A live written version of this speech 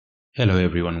Hello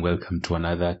everyone, welcome to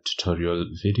another tutorial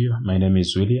video. My name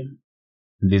is William.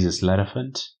 This is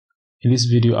Laravel. In this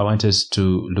video, I want us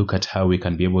to look at how we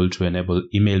can be able to enable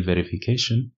email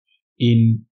verification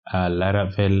in a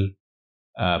Laravel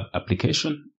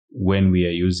application when we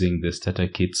are using the starter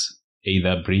kits,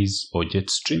 either Breeze or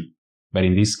Jetstream. But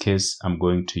in this case, I'm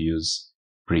going to use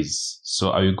Breeze. So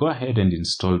I will go ahead and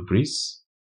install Breeze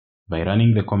by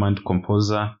running the command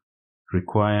composer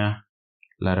require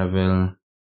Laravel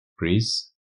Breeze,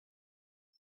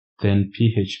 then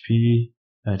php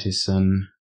artisan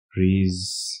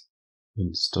breeze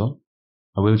install.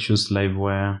 I will choose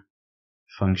livewire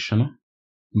functional,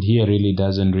 and here really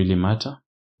doesn't really matter.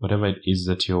 Whatever it is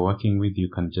that you're working with, you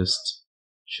can just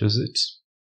choose it.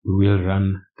 We will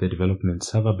run the development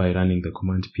server by running the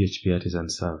command php artisan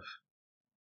serve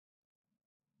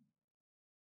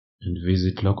and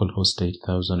visit localhost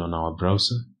 8000 on our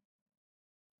browser.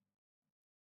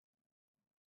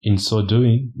 In so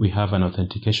doing, we have an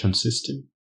authentication system.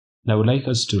 Now I would like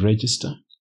us to register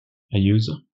a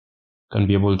user. Can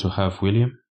be able to have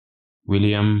William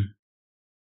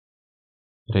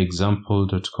at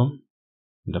example.com,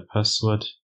 and the password.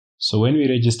 So when we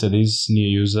register this new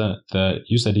user, the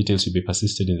user details will be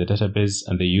persisted in the database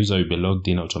and the user will be logged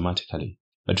in automatically.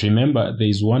 But remember, there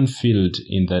is one field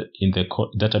in the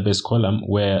database column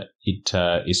where it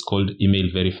is called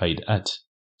email verified at.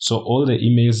 So all the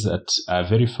emails that are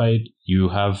verified, you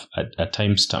have a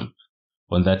timestamp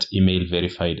on that email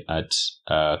verified at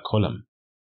column.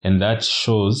 And that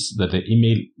shows that the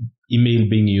email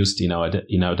being used in our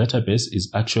database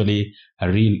is actually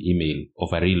a real email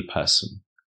of a real person.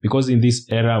 Because in this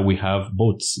era, we have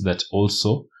bots that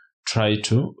also try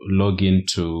to log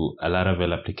into a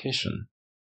Laravel application.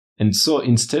 And so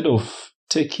instead of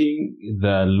taking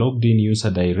the logged in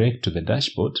user direct to the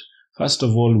dashboard, first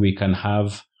of all, we can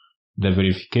have the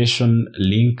verification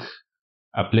link,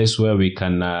 a place where we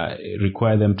can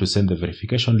require them to send the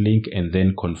verification link and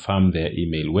then confirm their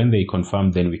email. When they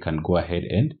confirm, then we can go ahead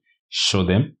and show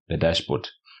them the dashboard.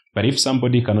 But if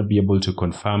somebody cannot be able to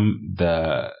confirm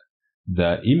the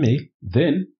email,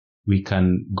 then we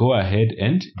can go ahead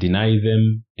and deny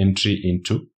them entry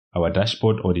into our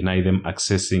dashboard or deny them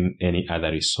accessing any other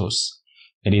resource.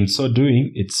 And in so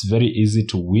doing, it's very easy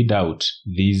to weed out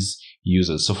these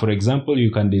users. So for example, you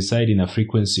can decide in a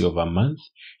frequency of a month,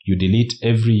 you delete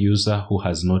every user who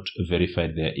has not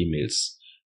verified their emails.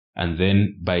 And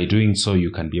then by doing so, you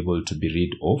can be able to be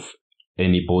rid of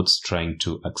any bots trying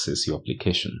to access your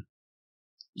application.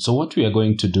 So what we are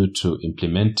going to do to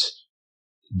implement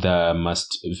the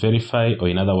must verify, or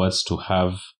in other words, to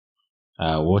have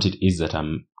what it is that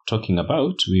I'm talking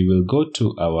about, we will go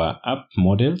to our app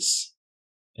models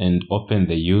and open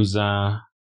the user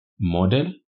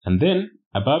model. And then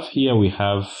above here, we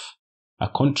have a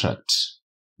contract,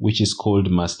 which is called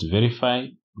must verify,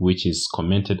 which is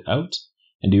commented out.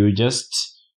 And you just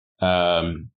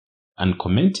uncomment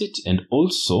it and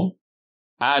also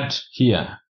add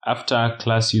here, after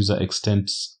class user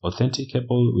extends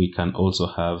authenticable, we can also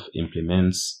have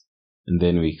implements, and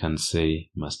then we can say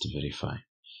must verify.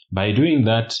 By doing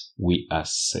that, we are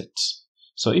set.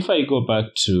 So if I go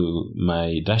back to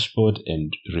my dashboard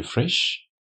and refresh,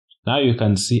 now you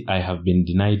can see I have been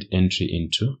denied entry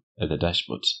into the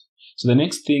dashboard. So the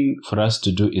next thing for us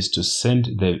to do is to send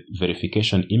the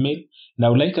verification email. Now I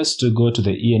would like us to go to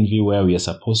the env where we are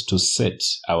supposed to set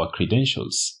our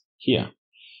credentials here,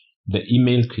 the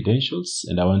email credentials,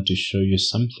 and I want to show you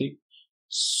something.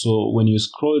 So when you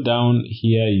scroll down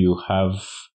here, you have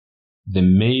the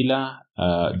mailer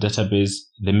database,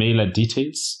 the mailer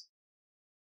details.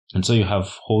 And so you have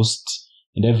host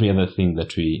and every other thing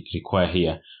that we require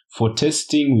here. For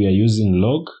testing, we are using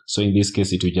log. So in this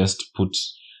case, it will just put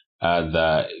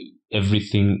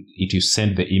everything, it will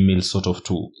send the email sort of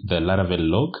to the Laravel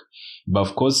log. But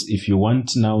of course, if you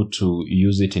want now to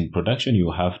use it in production,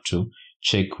 you have to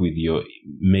check with your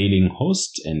mailing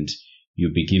host and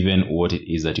you'll be given what it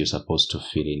is that you're supposed to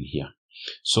fill in here.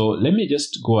 So let me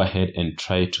just go ahead and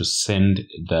try to send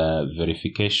the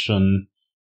verification.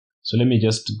 So let me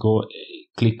just go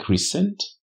click resend.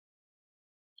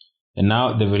 And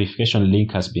now the verification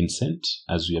link has been sent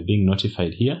as we are being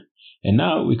notified here. And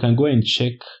now we can go and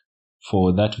check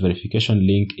for that verification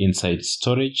link inside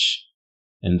storage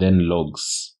and then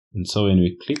logs. And so when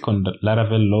we click on the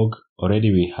Laravel log,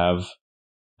 already we have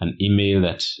an email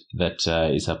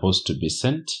that is supposed to be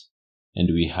sent. And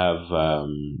we have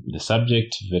the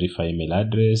subject, verify email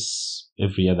address,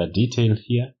 every other detail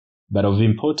here. But of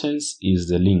importance is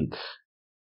the link,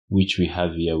 which we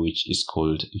have here, which is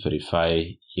called verify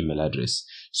email address.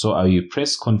 So I will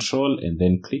press Control and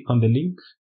then click on the link.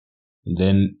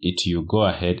 then you go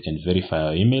ahead and verify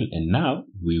our email, and now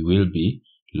we will be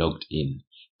logged in.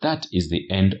 That is the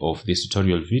end of this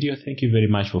tutorial video. Thank you very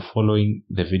much for following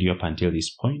the video up until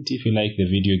this point. If you like the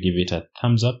video, give it a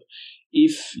thumbs up.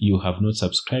 If you have not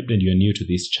subscribed and you're new to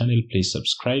this channel, please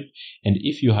subscribe. And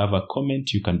if you have a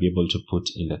comment, you can be able to put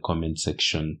in the comment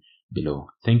section below.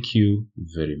 Thank you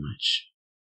very much.